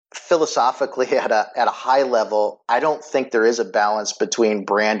philosophically at a high level, I don't think there is a balance between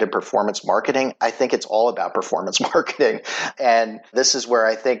brand and performance marketing. I think it's all about performance marketing. And this is where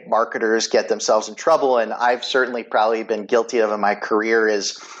I think marketers get themselves in trouble. And I've certainly probably been guilty of in my career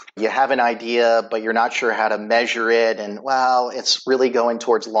is you have an idea, but you're not sure how to measure it. And well, it's really going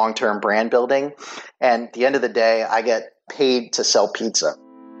towards long-term brand building. And at the end of the day, I get paid to sell pizza.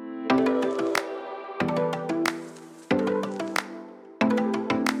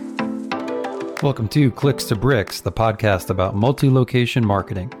 Welcome to Clicks to Bricks, the podcast about multi-location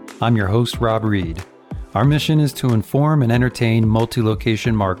marketing. I'm your host, Rob Reed. Our mission is to inform and entertain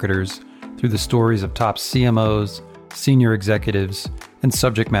multi-location marketers through the stories of top CMOs, senior executives, and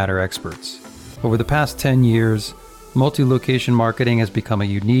subject matter experts. Over the past 10 years, multi-location marketing has become a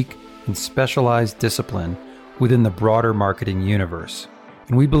unique and specialized discipline within the broader marketing universe,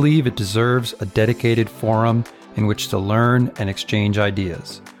 and we believe it deserves a dedicated forum in which to learn and exchange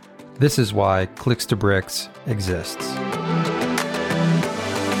ideas. This is why Clicks to Bricks exists.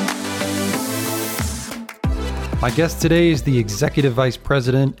 My guest today is the Executive Vice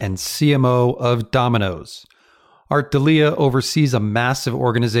President and CMO of Domino's. Art D'Elia oversees a massive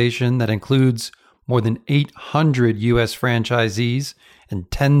organization that includes more than 800 U.S. franchisees and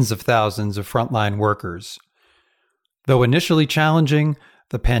tens of thousands of frontline workers. Though initially challenging,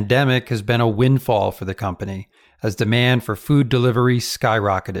 the pandemic has been a windfall for the company as demand for food delivery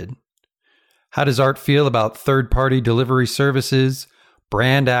skyrocketed. How does Art feel about third-party delivery services,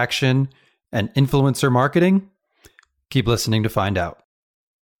 brand action, and influencer marketing? Keep listening to find out.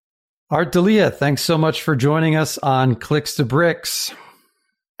 Art D'Elia, thanks so much for joining us on Clicks to Bricks.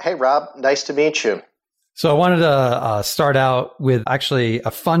 Hey, Rob. Nice to meet you. So I wanted to start out with actually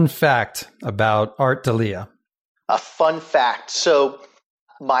a fun fact about Art D'Elia. A fun fact. So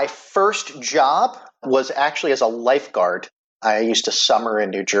my first job was actually as a lifeguard. I used to summer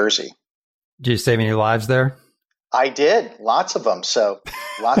in New Jersey. Did you save any lives there? I did. Lots of them. So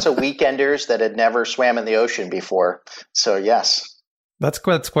lots of weekenders that had never swam in the ocean before. So yes. That's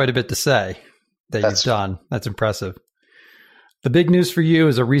quite a bit to say that you've done. That's impressive. The big news for you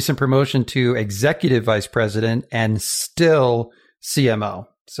is a recent promotion to Executive Vice President and still CMO.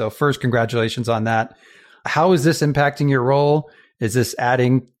 So first, congratulations on that. How is this impacting your role? Is this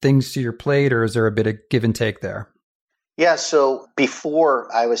adding things to your plate, or is there a bit of give and take there? Yeah, so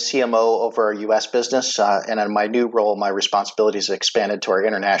before I was CMO over our U.S. business, and in my new role, my responsibilities expanded to our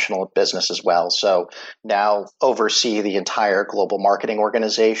international business as well. So now oversee the entire global marketing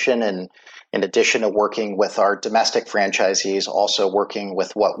organization, and in addition to working with our domestic franchisees, also working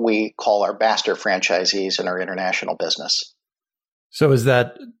with what we call our master franchisees in our international business. So has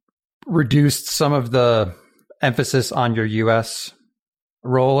that reduced some of the emphasis on your U.S.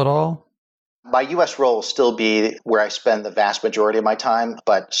 role at all? My U.S. role will still be where I spend the vast majority of my time,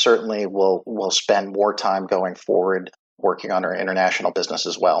 but certainly we'll spend more time going forward working on our international business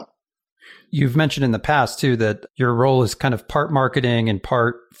as well. You've mentioned in the past, too, that your role is kind of part marketing and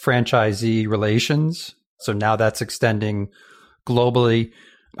part franchisee relations. So now that's extending globally.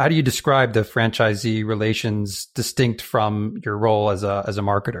 How do you describe the franchisee relations distinct from your role as a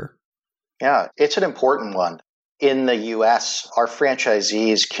marketer? Yeah, it's an important one. In the U.S., our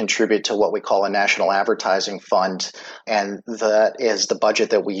franchisees contribute to what we call a national advertising fund, and that is the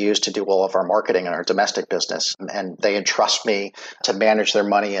budget that we use to do all of our marketing in our domestic business. And they entrust me to manage their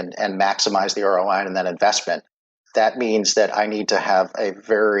money and maximize the ROI on that investment. That means that I need to have a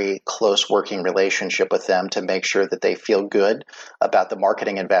very close working relationship with them to make sure that they feel good about the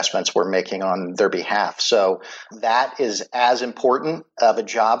marketing investments we're making on their behalf. So that is as important of a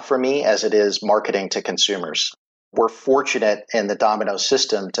job for me as it is marketing to consumers. We're fortunate in the Domino's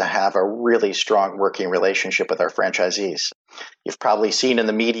system to have a really strong working relationship with our franchisees. You've probably seen in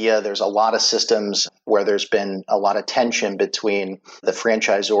the media, there's a lot of systems where there's been a lot of tension between the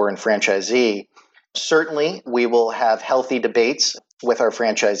franchisor and franchisee. Certainly, we will have healthy debates with our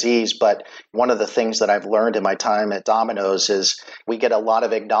franchisees, but one of the things that I've learned in my time at Domino's is we get a lot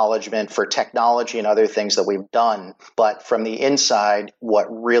of acknowledgement for technology and other things that we've done. But from the inside, what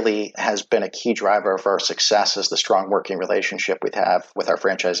really has been a key driver of our success is the strong working relationship we have with our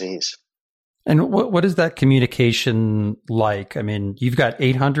franchisees. And what is that communication like? I mean, you've got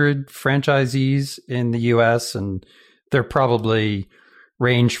 800 franchisees in the U.S., and they're probably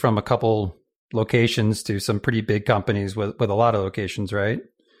range from a couple locations to some pretty big companies with a lot of locations, right?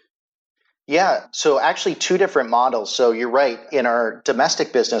 Yeah. So actually two different models. So you're right. In our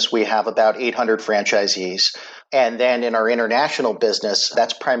domestic business, we have about 800 franchisees. And then in our international business,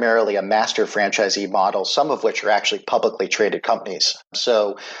 that's primarily a master franchisee model, some of which are actually publicly traded companies.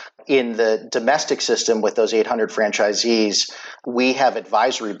 So in the domestic system with those 800 franchisees, we have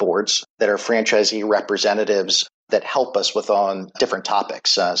advisory boards that are franchisee representatives that help us with on different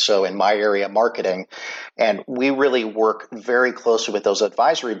topics. So in my area, marketing, and we really work very closely with those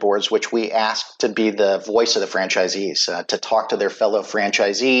advisory boards, which we ask to be the voice of the franchisees, to talk to their fellow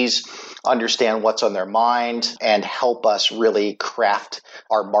franchisees, understand what's on their mind, and help us really craft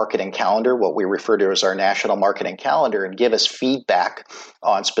our marketing calendar, what we refer to as our national marketing calendar, and give us feedback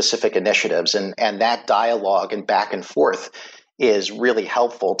on specific initiatives. And that dialogue and back and forth is really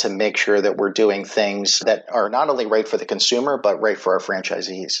helpful to make sure that we're doing things that are not only right for the consumer, but right for our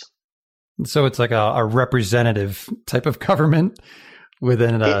franchisees. So it's like a representative type of government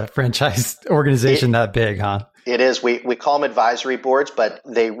within a franchise organization that big, huh? It is. We call them advisory boards, but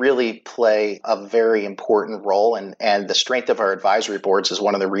they really play a very important role. And the strength of our advisory boards is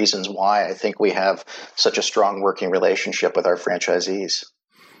one of the reasons why I think we have such a strong working relationship with our franchisees.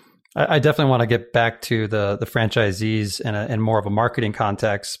 I definitely want to get back to the franchisees in more of a marketing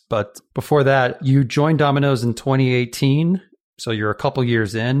context. But before that, you joined Domino's in 2018. So you're a couple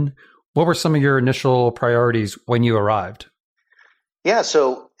years in. What were some of your initial priorities when you arrived? Yeah,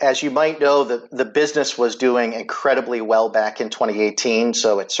 so as you might know, the business was doing incredibly well back in 2018.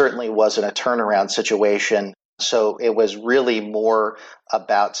 So it certainly wasn't a turnaround situation. So it was really more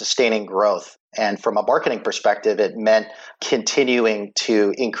about sustaining growth. And from a marketing perspective, it meant continuing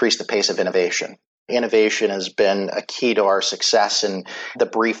to increase the pace of innovation. Innovation has been a key to our success. And the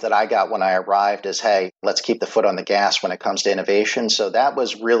brief that I got when I arrived is, hey, let's keep the foot on the gas when it comes to innovation. So that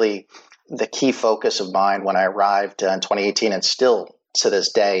was really the key focus of mine when I arrived in 2018, and still to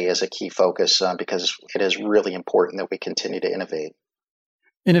this day is a key focus because it is really important that we continue to innovate.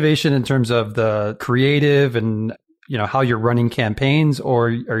 Innovation in terms of the creative and how you're running campaigns, or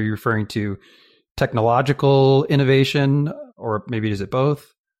are you referring to technological innovation, or maybe is it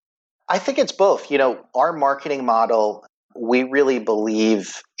both? I think it's both. Our marketing model, we really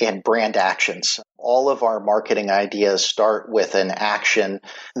believe in brand actions. All of our marketing ideas start with an action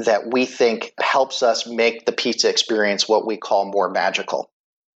that we think helps us make the pizza experience what we call more magical.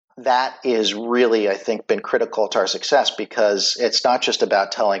 That is really, I think, been critical to our success because it's not just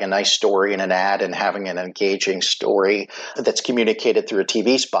about telling a nice story in an ad and having an engaging story that's communicated through a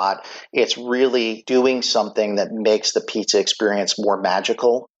TV spot. It's really doing something that makes the pizza experience more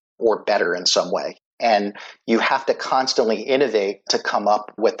magical or better in some way. And you have to constantly innovate to come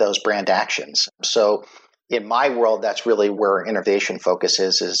up with those brand actions. So in my world, that's really where innovation focus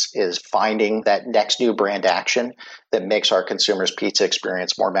is finding that next new brand action that makes our consumers' pizza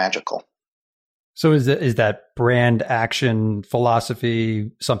experience more magical. So is that brand action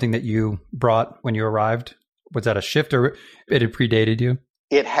philosophy something that you brought when you arrived? Was that a shift, or it had predated you?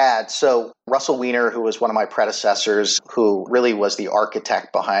 It had. So Russell Weiner, who was one of my predecessors, who really was the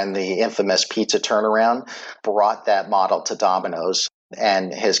architect behind the infamous pizza turnaround, brought that model to Domino's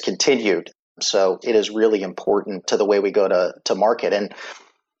and has continued. So it is really important to the way we go to market. And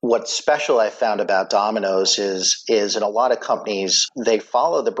what's special I found about Domino's is in a lot of companies, they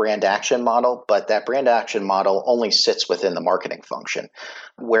follow the brand action model, but that brand action model only sits within the marketing function.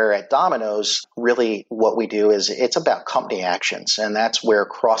 Where at Domino's, really what we do is it's about company actions. And that's where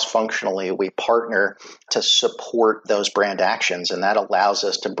cross-functionally we partner to support those brand actions. And that allows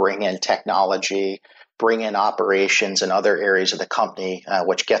us to bring in technology, bring in operations and other areas of the company,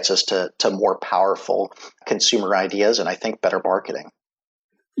 which gets us to more powerful consumer ideas and I think better marketing.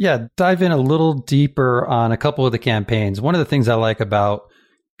 Yeah, dive in a little deeper on a couple of the campaigns. One of the things I like about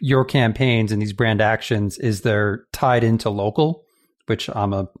your campaigns and these brand actions is they're tied into local, which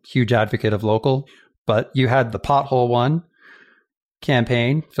I'm a huge advocate of local. But you had the pothole one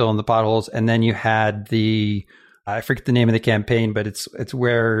campaign, fill in the potholes, and then you had I forget the name of the campaign, but it's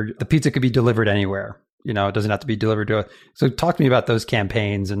where the pizza could be delivered anywhere. It doesn't have to be delivered to So talk to me about those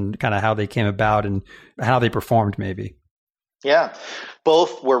campaigns and kind of how they came about and how they performed maybe. Yeah,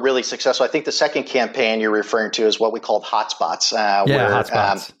 both were really successful. I think the second campaign you're referring to is what we called hotspots.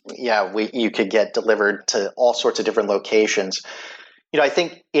 Hotspots. You could get delivered to all sorts of different locations. I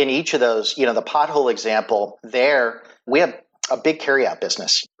think in each of those, the pothole example there, we have a big carryout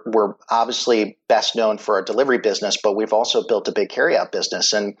business. We're obviously best known for our delivery business, but we've also built a big carryout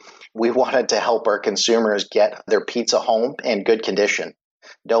business, and we wanted to help our consumers get their pizza home in good condition.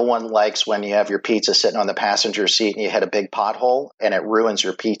 No one likes when you have your pizza sitting on the passenger seat and you hit a big pothole and it ruins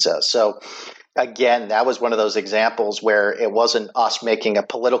your pizza. So again, that was one of those examples where it wasn't us making a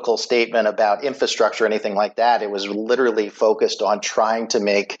political statement about infrastructure or anything like that. It was literally focused on trying to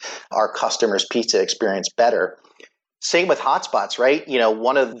make our customers' pizza experience better. Same with hotspots, right?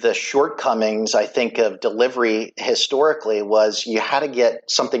 One of the shortcomings, I think, of delivery historically was you had to get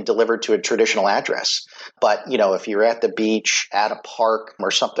something delivered to a traditional address. But, if you're at the beach, at a park, or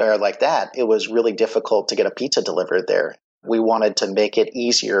something like that, it was really difficult to get a pizza delivered there. We wanted to make it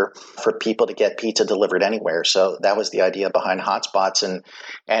easier for people to get pizza delivered anywhere. So that was the idea behind hotspots.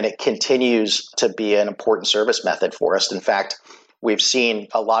 And it continues to be an important service method for us. In fact, we've seen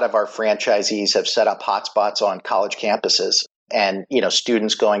a lot of our franchisees have set up hotspots on college campuses, and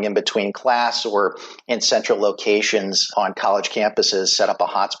students going in between class or in central locations on college campuses set up a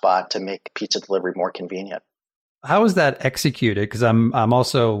hotspot to make pizza delivery more convenient. How is that executed? Because I'm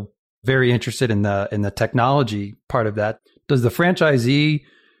also very interested in the technology part of that. Does the franchisee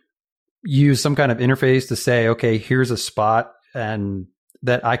use some kind of interface to say, okay, here's a spot and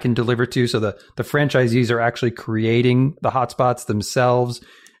that I can deliver to? So the franchisees are actually creating the hotspots themselves,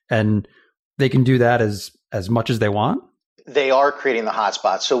 and they can do that as much as they want? They are creating the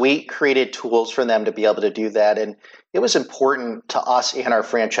hotspots. So we created tools for them to be able to do that. And it was important to us and our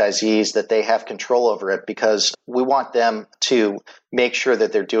franchisees that they have control over it, because we want them to make sure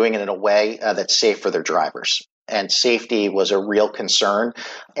that they're doing it in a way that's safe for their drivers. And safety was a real concern.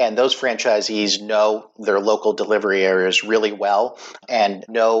 And those franchisees know their local delivery areas really well and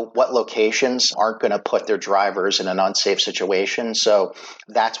know what locations aren't going to put their drivers in an unsafe situation. So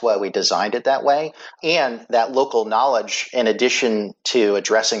that's why we designed it that way. And that local knowledge, in addition to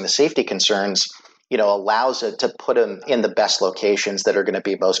addressing the safety concerns, allows it to put them in the best locations that are going to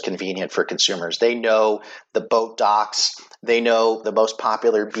be most convenient for consumers. They know the boat docks. They know the most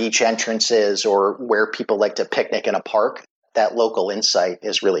popular beach entrances or where people like to picnic in a park. That local insight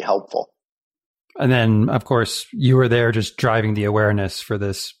is really helpful. And then, of course, you were there just driving the awareness for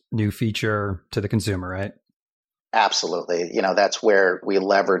this new feature to the consumer, right? Absolutely. That's where we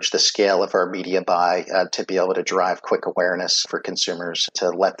leverage the scale of our media buy to be able to drive quick awareness for consumers,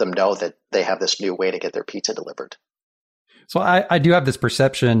 to let them know that they have this new way to get their pizza delivered. So I do have this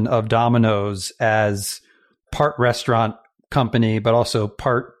perception of Domino's as part restaurant company, but also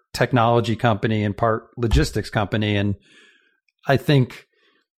part technology company and part logistics company. And I think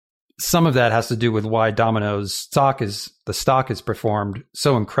some of that has to do with why Domino's stock has performed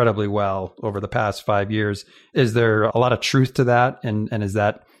so incredibly well over the past 5 years. Is there a lot of truth to that? And is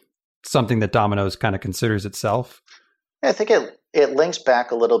that something that Domino's kind of considers itself? I think it links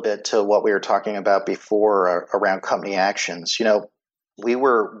back a little bit to what we were talking about before around company actions. We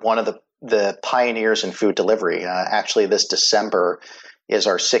were one of the pioneers in food delivery. Actually, this December is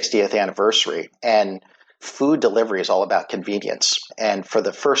our 60th anniversary. And food delivery is all about convenience. And for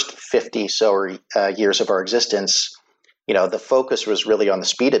the first 50 years of our existence, the focus was really on the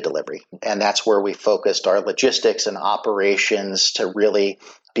speed of delivery. And that's where we focused our logistics and operations to really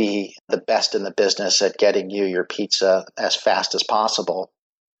be the best in the business at getting you your pizza as fast as possible.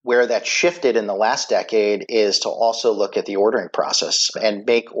 Where that shifted in the last decade is to also look at the ordering process and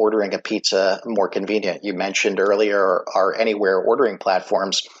make ordering a pizza more convenient. You mentioned earlier our Anywhere ordering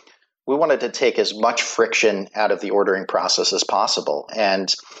platforms. We wanted to take as much friction out of the ordering process as possible. And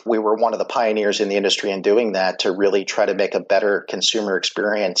we were one of the pioneers in the industry in doing that, to really try to make a better consumer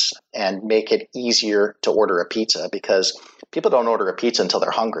experience and make it easier to order a pizza, because people don't order a pizza until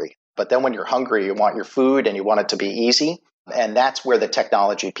they're hungry. But then when you're hungry, you want your food and you want it to be easy. And that's where the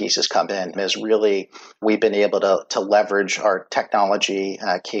technology pieces come in, is really we've been able to leverage our technology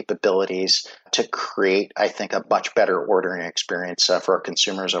capabilities to create, I think, a much better ordering experience for our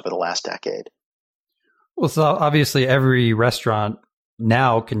consumers over the last decade. Well, so obviously every restaurant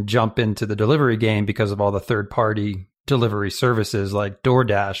now can jump into the delivery game because of all the third-party delivery services like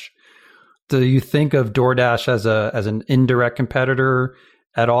DoorDash. Do you think of DoorDash as an indirect competitor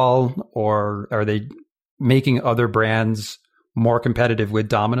at all, or are they making other brands more competitive with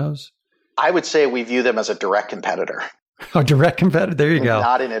Domino's? I would say we view them as a direct competitor. A direct competitor? There you go.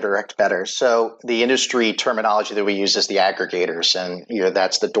 Not an indirect competitor. So the industry terminology that we use is the aggregators. And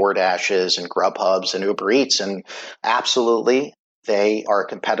that's the DoorDashes and Grubhubs and Uber Eats. And absolutely, they are a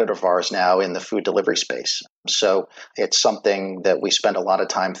competitor of ours now in the food delivery space. So it's something that we spend a lot of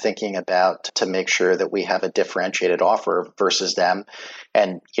time thinking about to make sure that we have a differentiated offer versus them.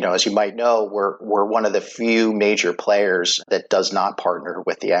 And, as you might know, we're one of the few major players that does not partner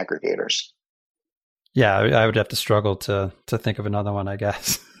with the aggregators. Yeah, I would have to struggle to think of another one, I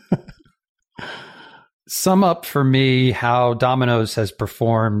guess. Sum up for me how Domino's has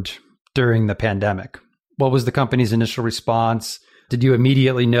performed during the pandemic. What was the company's initial response? Did you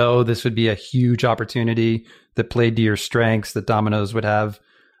immediately know this would be a huge opportunity that played to your strengths, that Domino's would have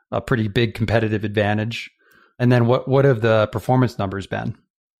a pretty big competitive advantage? And then what have the performance numbers been?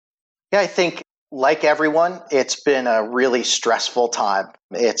 Yeah, I think Like everyone, it's been a really stressful time.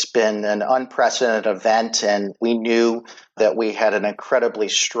 It's been an unprecedented event, and we knew that we had an incredibly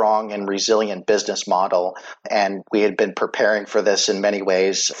strong and resilient business model, and we had been preparing for this in many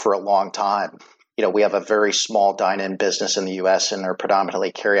ways for a long time. We have a very small dine-in business in the US and are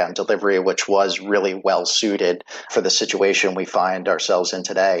predominantly carry-out and delivery, which was really well suited for the situation we find ourselves in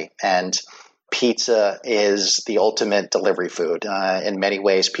today. And pizza is the ultimate delivery food. In many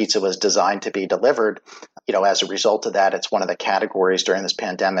ways, pizza was designed to be delivered. As a result of that, it's one of the categories during this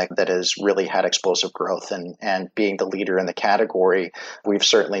pandemic that has really had explosive growth. And being the leader in the category, we've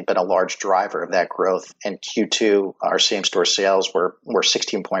certainly been a large driver of that growth. In Q2, our same-store sales were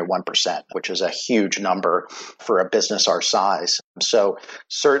 16.1%, which is a huge number for a business our size. So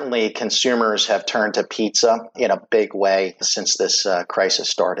certainly consumers have turned to pizza in a big way since this crisis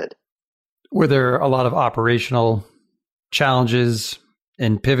started. Were there a lot of operational challenges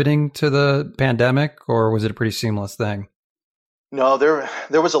in pivoting to the pandemic, or was it a pretty seamless thing? No, there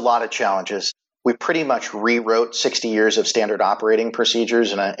was a lot of challenges. We pretty much rewrote 60 years of standard operating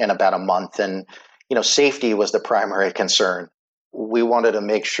procedures in about a month, and safety was the primary concern. We wanted to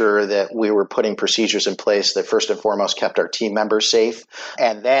make sure that we were putting procedures in place that first and foremost kept our team members safe.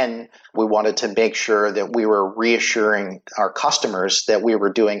 And then we wanted to make sure that we were reassuring our customers that we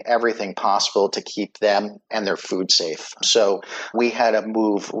were doing everything possible to keep them and their food safe. So we had to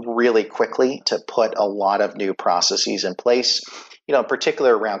move really quickly to put a lot of new processes in place. In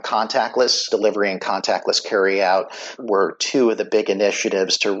particular around contactless delivery and contactless carryout were two of the big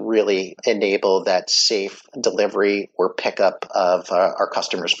initiatives to really enable that safe delivery or pickup of our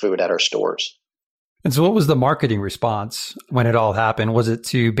customers' food at our stores. And so what was the marketing response when it all happened? Was it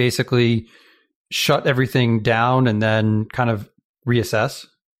to basically shut everything down and then kind of reassess?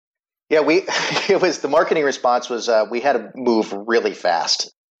 Yeah, the marketing response was we had to move really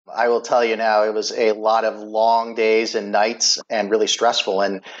fast. I will tell you now, it was a lot of long days and nights and really stressful.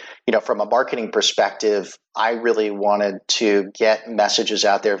 And, from a marketing perspective, I really wanted to get messages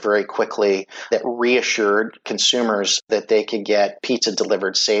out there very quickly that reassured consumers that they could get pizza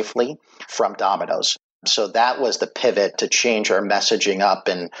delivered safely from Domino's. So that was the pivot to change our messaging up,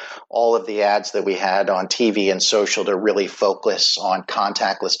 and all of the ads that we had on TV and social to really focus on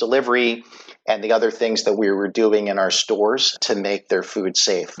contactless delivery and the other things that we were doing in our stores to make their food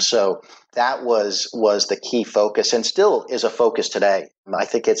safe. So that was the key focus, and still is a focus today. I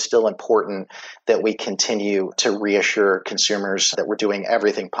think it's still important that we continue to reassure consumers that we're doing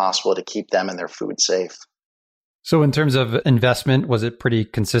everything possible to keep them and their food safe. So in terms of investment, was it pretty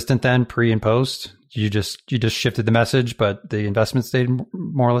consistent then, pre and post? You just shifted the message, but the investment stayed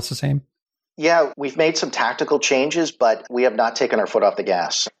more or less the same? Yeah, we've made some tactical changes, but we have not taken our foot off the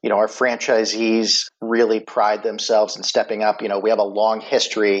gas. Our franchisees really pride themselves in stepping up. We have a long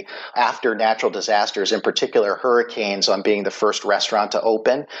history after natural disasters, in particular hurricanes, on being the first restaurant to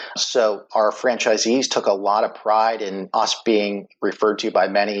open. So our franchisees took a lot of pride in us being referred to by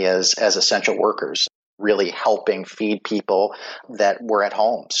many as essential workers, really helping feed people that were at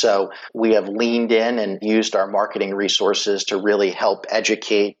home. So we have leaned in and used our marketing resources to really help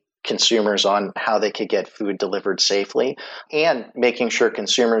educate consumers on how they could get food delivered safely, and making sure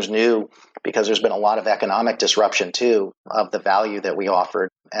consumers knew, because there's been a lot of economic disruption too, of the value that we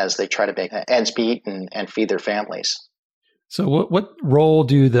offered as they try to make ends meet and feed their families. So what role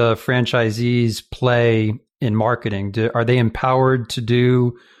do the franchisees play in marketing? Are they empowered to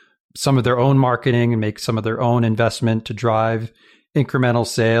do some of their own marketing and make some of their own investment to drive incremental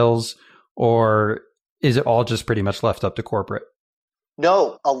sales, or is it all just pretty much left up to corporate?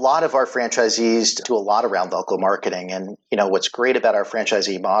 No, a lot of our franchisees do a lot around local marketing. And, what's great about our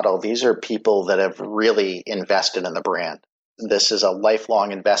franchisee model, these are people that have really invested in the brand. This is a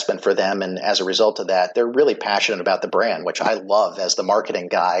lifelong investment for them. And as a result of that, they're really passionate about the brand, which I love as the marketing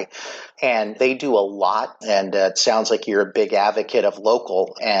guy. And they do a lot. And it sounds like you're a big advocate of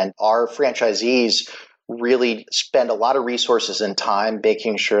local. And our franchisees really spend a lot of resources and time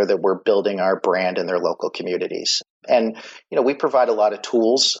making sure that we're building our brand in their local communities. And, we provide a lot of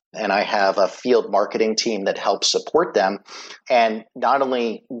tools, and I have a field marketing team that helps support them. And not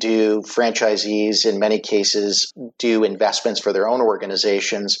only do franchisees in many cases do investments for their own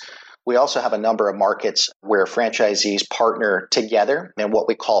organizations, we also have a number of markets where franchisees partner together in what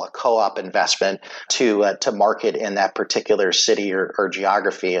we call a co-op investment to market in that particular city or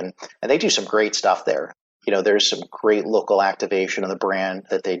geography. And they do some great stuff there. There's some great local activation of the brand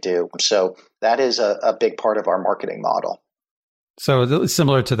that they do. So that is a big part of our marketing model. So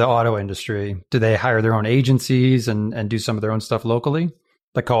similar to the auto industry, do they hire their own agencies and do some of their own stuff locally,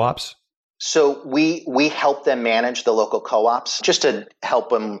 like co-ops? So we help them manage the local co-ops just to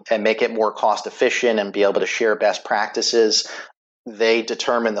help them and make it more cost efficient and be able to share best practices. They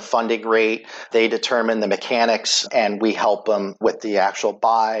determine the funding rate, they determine the mechanics, and we help them with the actual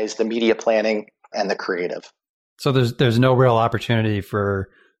buys, the media planning, and the creative. So there's no real opportunity for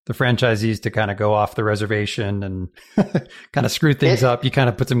the franchisees to kind of go off the reservation and kind of screw things up. You kind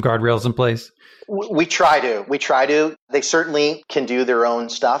of put some guardrails in place. We try to. They certainly can do their own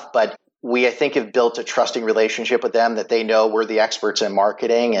stuff, but we, I think, have built a trusting relationship with them that they know we're the experts in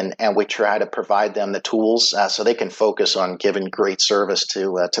marketing, and we try to provide them the tools so they can focus on giving great service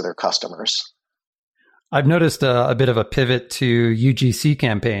to their customers. I've noticed a bit of a pivot to UGC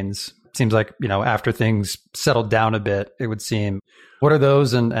campaigns. It seems like, after things settled down a bit, it would seem. What are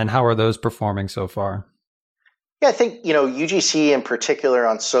those and how are those performing so far? Yeah, I think, UGC in particular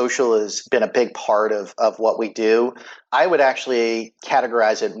on social has been a big part of what we do. I would actually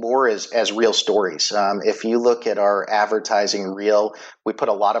categorize it more as real stories. If you look at our advertising reel, we put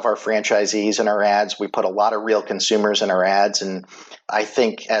a lot of our franchisees in our ads. We put a lot of real consumers in our ads. And I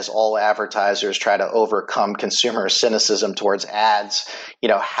think as all advertisers try to overcome consumer cynicism towards ads,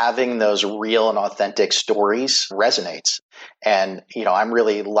 having those real and authentic stories resonates. And, I'm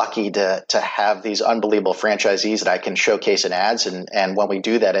really lucky to have these unbelievable franchisees that I can showcase in ads. And when we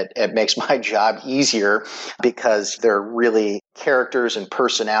do that, it makes my job easier because they're really characters and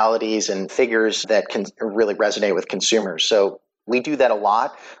personalities and figures that can really resonate with consumers. So we do that a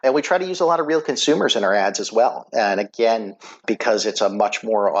lot. And we try to use a lot of real consumers in our ads as well. And again, because it's a much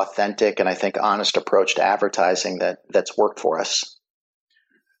more authentic and I think honest approach to advertising that's worked for us.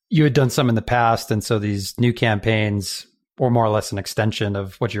 You had done some in the past. And so these new campaigns or more or less an extension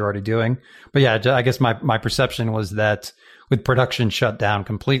of what you're already doing. But yeah, I guess my perception was that with production shut down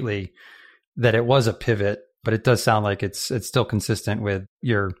completely, that it was a pivot, but it does sound like it's still consistent with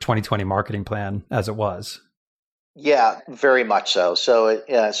your 2020 marketing plan as it was. Yeah, very much so. So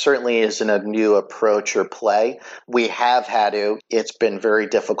it certainly isn't a new approach or play. We have had to. It's been very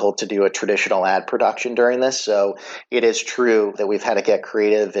difficult to do a traditional ad production during this. So it is true that we've had to get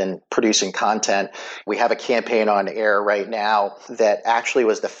creative in producing content. We have a campaign on air right now that actually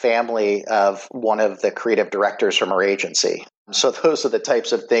was the family of one of the creative directors from our agency. So those are the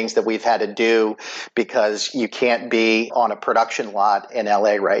types of things that we've had to do because you can't be on a production lot in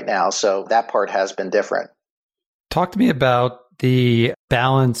LA right now. So that part has been different. Talk to me about the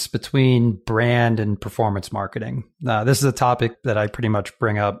balance between brand and performance marketing. This is a topic that I pretty much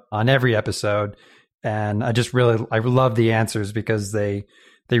bring up on every episode. And I love the answers because there's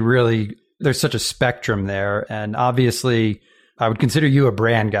such a spectrum there. And obviously I would consider you a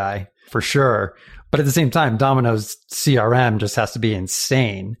brand guy for sure. But at the same time, Domino's CRM just has to be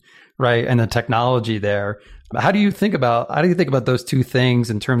insane, right? And the technology there. How do you think about those two things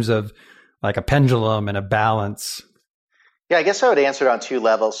in terms of like a pendulum and a balance? Yeah, I guess I would answer it on two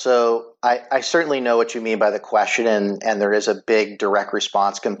levels. So I certainly know what you mean by the question, and there is a big direct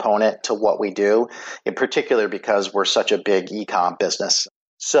response component to what we do, in particular because we're such a big e-com business.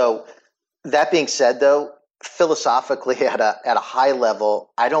 So that being said, though, philosophically at a high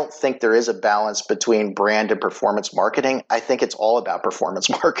level, I don't think there is a balance between brand and performance marketing. I think it's all about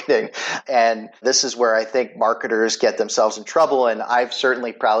performance marketing. And this is where I think marketers get themselves in trouble. And I've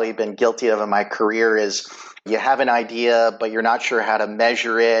certainly probably been guilty of in my career is you have an idea, but you're not sure how to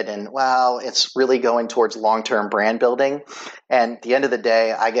measure it. And well, it's really going towards long-term brand building. And at the end of the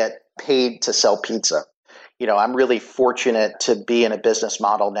day, I get paid to sell pizza. I'm really fortunate to be in a business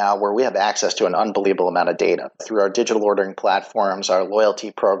model now where we have access to an unbelievable amount of data through our digital ordering platforms, our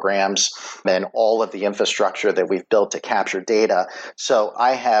loyalty programs, and all of the infrastructure that we've built to capture data. So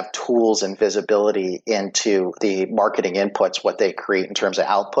I have tools and visibility into the marketing inputs, what they create in terms of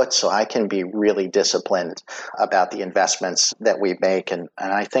outputs. So I can be really disciplined about the investments that we make. And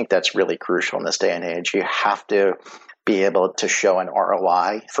I think that's really crucial in this day and age. You have to be able to show an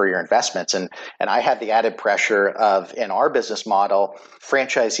ROI for your investments. And I have the added pressure of, in our business model,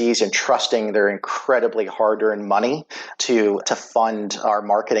 franchisees entrusting their incredibly hard-earned money to fund our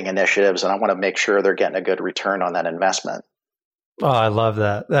marketing initiatives. And I want to make sure they're getting a good return on that investment. Oh, I love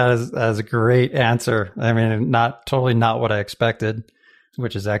that. That is a great answer. I mean, totally not what I expected,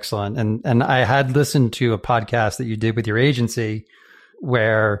 which is excellent. And I had listened to a podcast that you did with your agency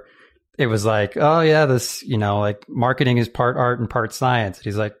where it was like, oh yeah, this, like marketing is part art and part science. And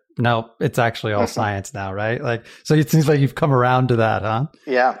he's like, no, it's actually all science now, right? Like, so it seems like you've come around to that, huh?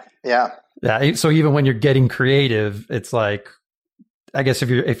 Yeah. So even when you're getting creative, it's like, I guess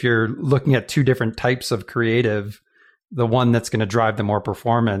if you're looking at two different types of creative, the one that's going to drive the more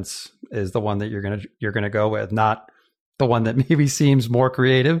performance is the one that you're going to go with, not the one that maybe seems more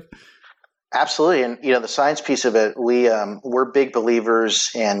creative. Absolutely. And, the science piece of it, we're big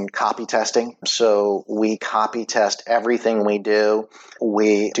believers in copy testing. So we copy test everything we do.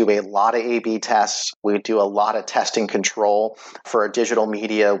 We do a lot of A/B tests. We do a lot of testing control for our digital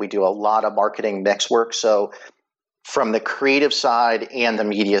media. We do a lot of marketing mix work. So from the creative side and the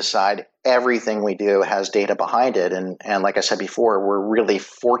media side, everything we do has data behind it. And like I said before, we're really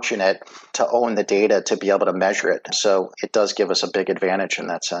fortunate to own the data to be able to measure it. So it does give us a big advantage in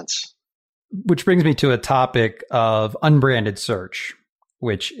that sense. Which brings me to a topic of unbranded search,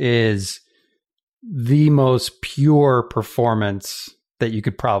 which is the most pure performance that you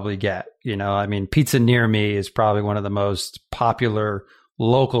could probably get. Pizza near me is probably one of the most popular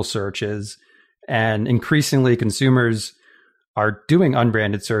local searches. And increasingly, consumers are doing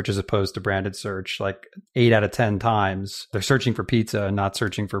unbranded search as opposed to branded search, like 8 out of 10 times. They're searching for pizza and not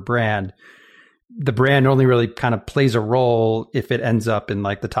searching for brand. The brand only really kind of plays a role if it ends up in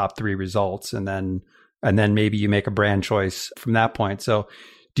like the top 3 results. And then maybe you make a brand choice from that point. So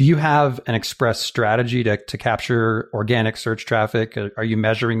do you have an express strategy to capture organic search traffic? Are you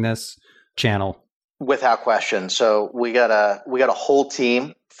measuring this channel? Without question. So we got a whole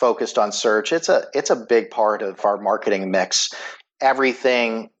team focused on search. It's a big part of our marketing mix.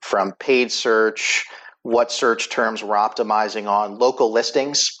 Everything from paid search, what search terms we're optimizing on, local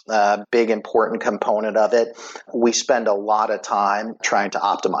listings, big important component of it. We spend a lot of time trying to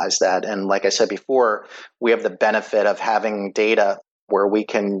optimize that. And like I said before, we have the benefit of having data where we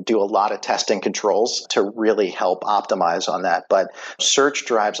can do a lot of testing controls to really help optimize on that. But search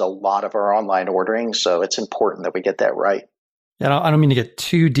drives a lot of our online ordering, so it's important that we get that right. And I don't mean to get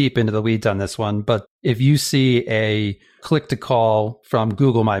too deep into the weeds on this one, but if you see a click to call from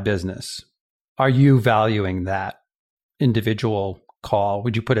Google My Business, are you valuing that individual call?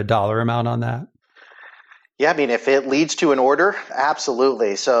 Would you put a dollar amount on that? Yeah, if it leads to an order,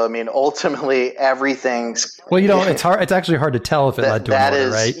 absolutely. So, ultimately, everything's... Well, it's hard. It's actually hard to tell if it led to an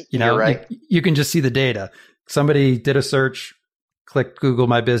order, right? You're right. You can just see the data. Somebody did a search, clicked Google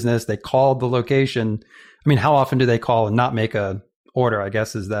My Business, they called the location. How often do they call and not make a order? I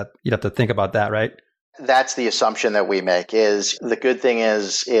guess is that you'd have to think about that, right? That's the assumption that we make. Is the good thing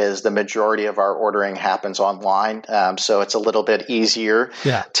is the majority of our ordering happens online, so it's a little bit easier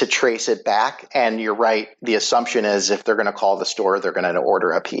to trace it back. And you're right. The assumption is if they're going to call the store, they're going to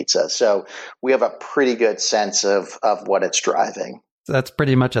order a pizza. So we have a pretty good sense of what it's driving. So that's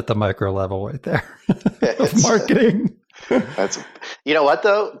pretty much at the micro level right there of marketing. That's, you know what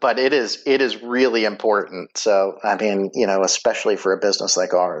though, but it is really important. So especially for a business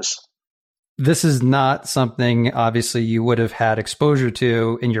like ours. This is not something, obviously, you would have had exposure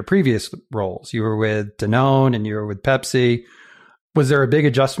to in your previous roles. You were with Danone and you were with Pepsi. Was there a big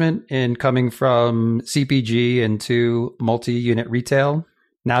adjustment in coming from CPG into multi-unit retail?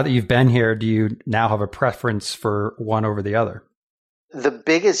 Now that you've been here, do you now have a preference for one over the other? The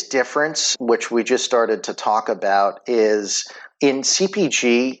biggest difference, which we just started to talk about, is in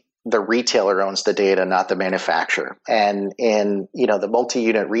CPG, the retailer owns the data, not the manufacturer. And in the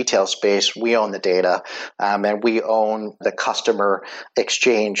multi-unit retail space, we own the data and we own the customer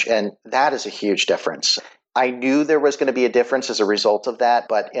exchange, and that is a huge difference. I knew there was going to be a difference as a result of that,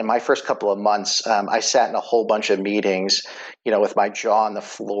 but in my first couple of months, I sat in a whole bunch of meetings, with my jaw on the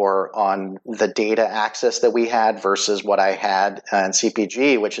floor on the data access that we had versus what I had in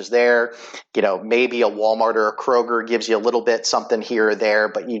CPG, which is there. Maybe a Walmart or a Kroger gives you a little bit something here or there,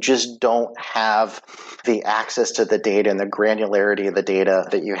 but you just don't have the access to the data and the granularity of the data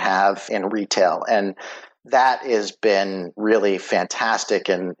that you have in retail. And that has been really fantastic.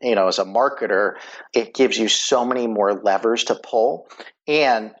 And, as a marketer, it gives you so many more levers to pull.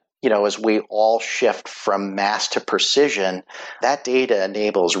 And, as we all shift from mass to precision, that data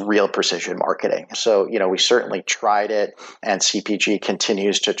enables real precision marketing. So, we certainly tried it, and CPG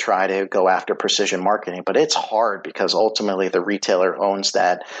continues to try to go after precision marketing, but it's hard because ultimately the retailer owns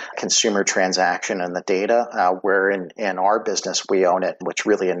that consumer transaction and the data, where in our business, we own it, which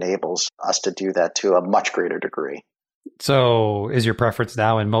really enables us to do that to a much greater degree. So is your preference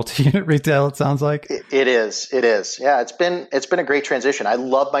now in multi-unit retail, it sounds like? It is. Yeah, it's been a great transition. I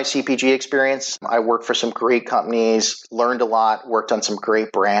love my CPG experience. I worked for some great companies, learned a lot, worked on some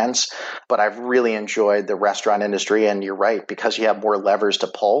great brands, but I've really enjoyed the restaurant industry. And you're right, because you have more levers to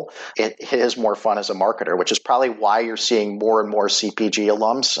pull, it is more fun as a marketer, which is probably why you're seeing more and more CPG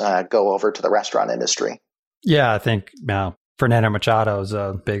alums go over to the restaurant industry. Yeah, I think now Fernando Machado is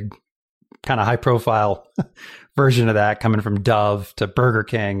a big kind of high profile version of that, coming from Dove to Burger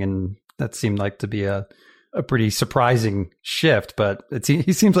King. And that seemed like to be a pretty surprising shift, but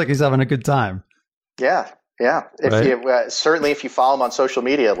he seems like he's having a good time. Yeah, Yeah. If right? you certainly if you follow him on social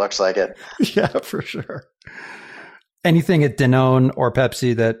media, it looks like it. Yeah, for sure. Anything at Danone or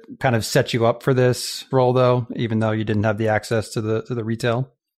Pepsi that kind of set you up for this role, though, even though you didn't have the access to the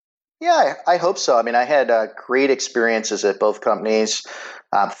retail? Yeah, I hope so. I mean, I had great experiences at both companies,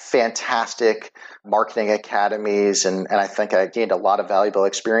 fantastic marketing academies, and I think I gained a lot of valuable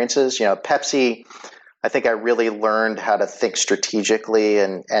experiences. Pepsi, I think I really learned how to think strategically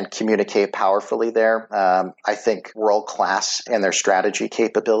and communicate powerfully there. I think world class in their strategy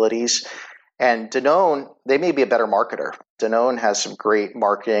capabilities. And Danone, they may be a better marketer. Danone has some great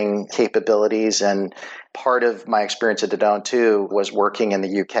marketing capabilities. And part of my experience at Danone, too, was working in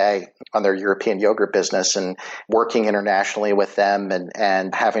the UK on their European yogurt business and working internationally with them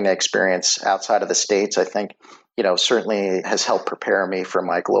and having an experience outside of the States, I think, certainly has helped prepare me for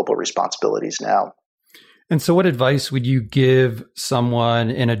my global responsibilities now. And so what advice would you give someone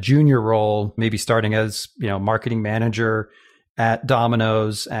in a junior role, maybe starting as, marketing manager at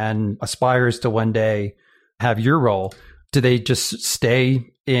Domino's and aspires to one day have your role? Do they just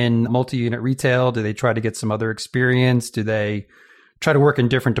stay in multi-unit retail? Do they try to get some other experience? Do they try to work in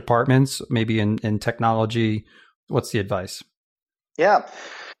different departments, maybe in technology? What's the advice? Yeah.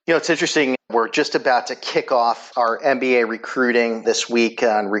 It's interesting. We're just about to kick off our MBA recruiting this week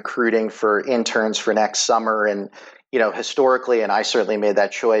on recruiting for interns for next summer. And historically, and I certainly made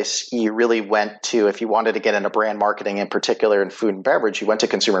that choice, you really went to, if you wanted to get into brand marketing in particular in food and beverage, you went to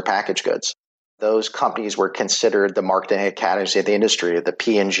consumer packaged goods. Those companies were considered the marketing academies of the industry, the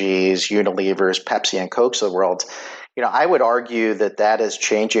P&Gs, Unilevers, Pepsi, and Cokes of the world. I would argue that is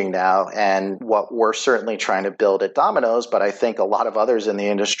changing now, and what we're certainly trying to build at Domino's, but I think a lot of others in the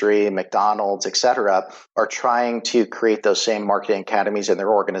industry, McDonald's, et cetera, are trying to create those same marketing academies in their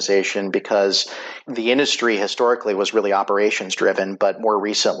organization because the industry historically was really operations driven, but more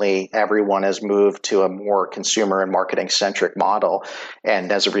recently, everyone has moved to a more consumer and marketing centric model.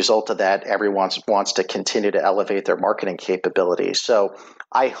 And as a result of that, everyone wants to continue to elevate their marketing capabilities. So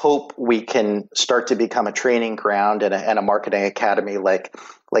I hope we can start to become a training ground and a marketing academy like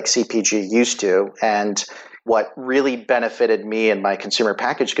CPG used to. And what really benefited me in my consumer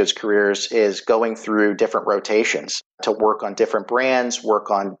packaged goods careers is going through different rotations to work on different brands,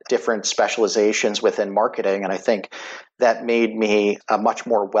 work on different specializations within marketing. And I think that made me a much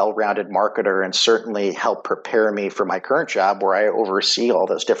more well-rounded marketer and certainly helped prepare me for my current job where I oversee all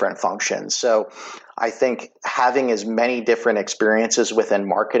those different functions. So I think having as many different experiences within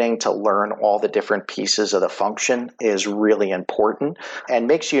marketing to learn all the different pieces of the function is really important and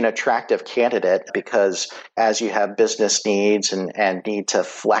makes you an attractive candidate because as you have business needs and need to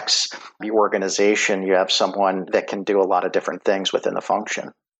flex the organization, you have someone that can do a lot of different things within the function.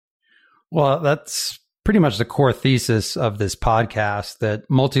 Well, that's pretty much the core thesis of this podcast, that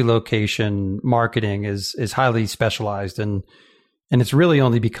multi-location marketing is highly specialized, and it's really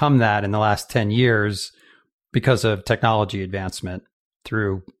only become that in the last 10 years because of technology advancement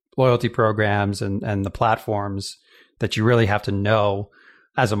through loyalty programs and the platforms that you really have to know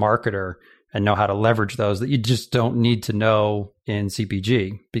as a marketer and know how to leverage those that you just don't need to know in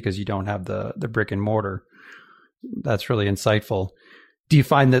CPG because you don't have the brick and mortar. That's really insightful. Do you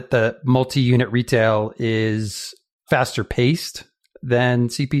find that the multi-unit retail is faster paced than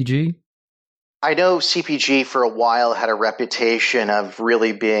CPG? I know CPG for a while had a reputation of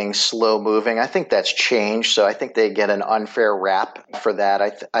really being slow moving. I think that's changed. So I think they get an unfair rap for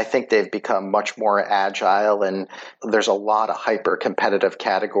that. I think they've become much more agile, and there's a lot of hyper competitive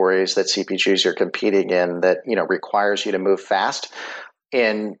categories that CPGs are competing in that, requires you to move fast.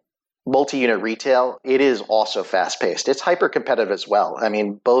 In multi-unit retail, it is also fast-paced. It's hyper-competitive as well. I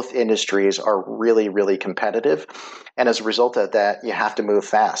mean, both industries are really, really competitive. And as a result of that, you have to move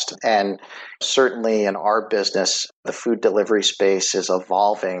fast. And certainly in our business, the food delivery space is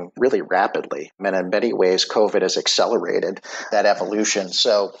evolving really rapidly. And in many ways, COVID has accelerated that evolution.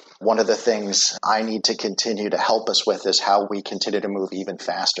 So one of the things I need to continue to help us with is how we continue to move even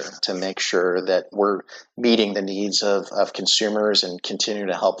faster to make sure that we're meeting the needs of consumers and continue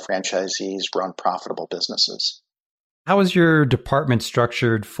to help franchisees run profitable businesses. How is your department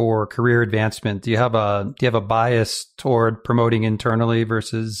structured for career advancement? Do you have a bias toward promoting internally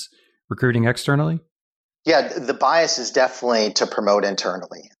versus recruiting externally? Yeah, the bias is definitely to promote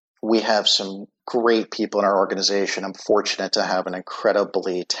internally. We have some great people in our organization. I'm fortunate to have an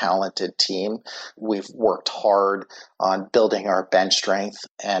incredibly talented team. We've worked hard on building our bench strength,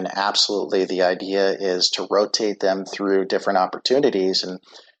 and absolutely the idea is to rotate them through different opportunities. And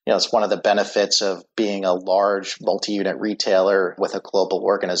it's one of the benefits of being a large multi-unit retailer with a global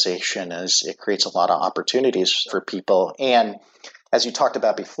organization is it creates a lot of opportunities for people. And as you talked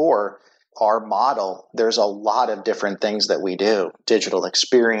about before, our model, there's a lot of different things that we do. Digital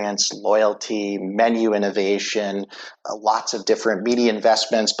experience, loyalty, menu innovation, lots of different media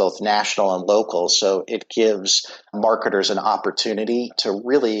investments, both national and local. So it gives marketers an opportunity to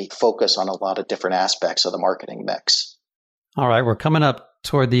really focus on a lot of different aspects of the marketing mix. All right, we're coming up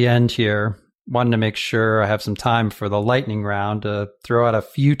toward the end here. Wanted to make sure I have some time for the lightning round to throw out a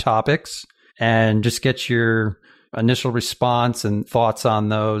few topics and just get your initial response and thoughts on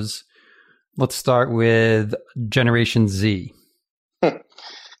those. Let's start with Generation Z.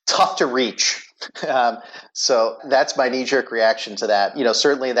 Tough to reach. So that's my knee-jerk reaction to that.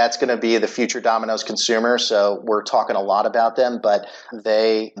 Certainly that's going to be the future Domino's consumer. So we're talking a lot about them, but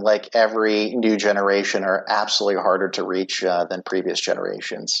they, like every new generation, are absolutely harder to reach than previous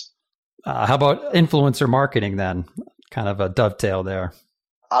generations. How about influencer marketing then? Kind of a dovetail there.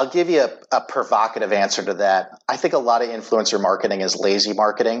 I'll give you a provocative answer to that. I think a lot of influencer marketing is lazy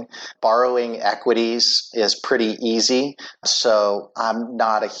marketing. Borrowing equities is pretty easy. So I'm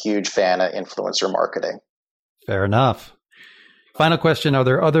not a huge fan of influencer marketing. Fair enough. Final question. Are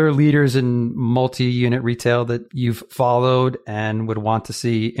there other leaders in multi-unit retail that you've followed and would want to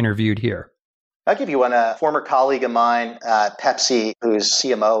see interviewed here? I'll give you one. A former colleague of mine, Pepsi, who's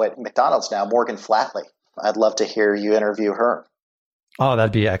CMO at McDonald's now, Morgan Flatley. I'd love to hear you interview her. Oh,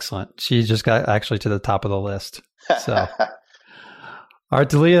 that'd be excellent. She just got actually to the top of the list. So, all right,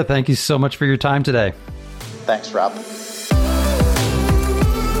 Dalia, thank you so much for your time today. Thanks, Rob.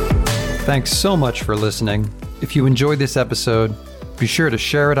 Thanks so much for listening. If you enjoyed this episode, be sure to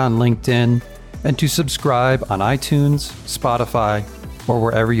share it on LinkedIn and to subscribe on iTunes, Spotify, or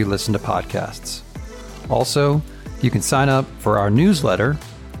wherever you listen to podcasts. Also, you can sign up for our newsletter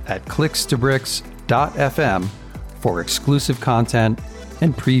at clickstobricks.fm for exclusive content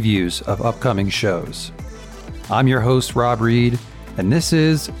and previews of upcoming shows. I'm your host, Rob Reed, and this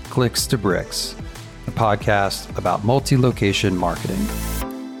is Clicks to Bricks, a podcast about multi-location marketing.